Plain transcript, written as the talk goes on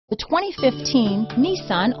The 2015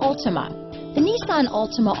 Nissan Altima. The Nissan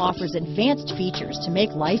Altima offers advanced features to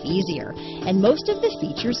make life easier, and most of the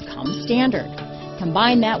features come standard.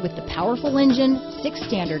 Combine that with the powerful engine, 6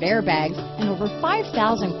 standard airbags, and over 5,000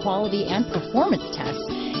 quality and performance tests,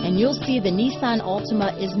 and you'll see the Nissan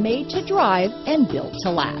Altima is made to drive and built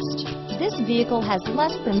to last. This vehicle has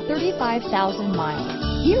less than 35,000 miles.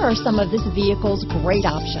 Here are some of this vehicle's great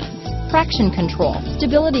options: traction control,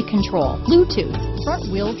 stability control, Bluetooth,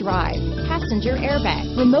 front wheel drive, passenger airbag,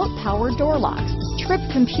 remote power door locks, trip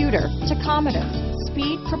computer, tachometer,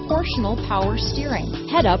 speed proportional power steering,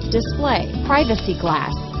 head-up display, privacy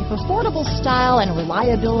glass. If affordable style and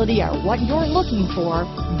reliability are what you're looking for,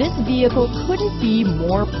 this vehicle couldn't be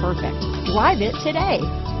more perfect. Drive it today.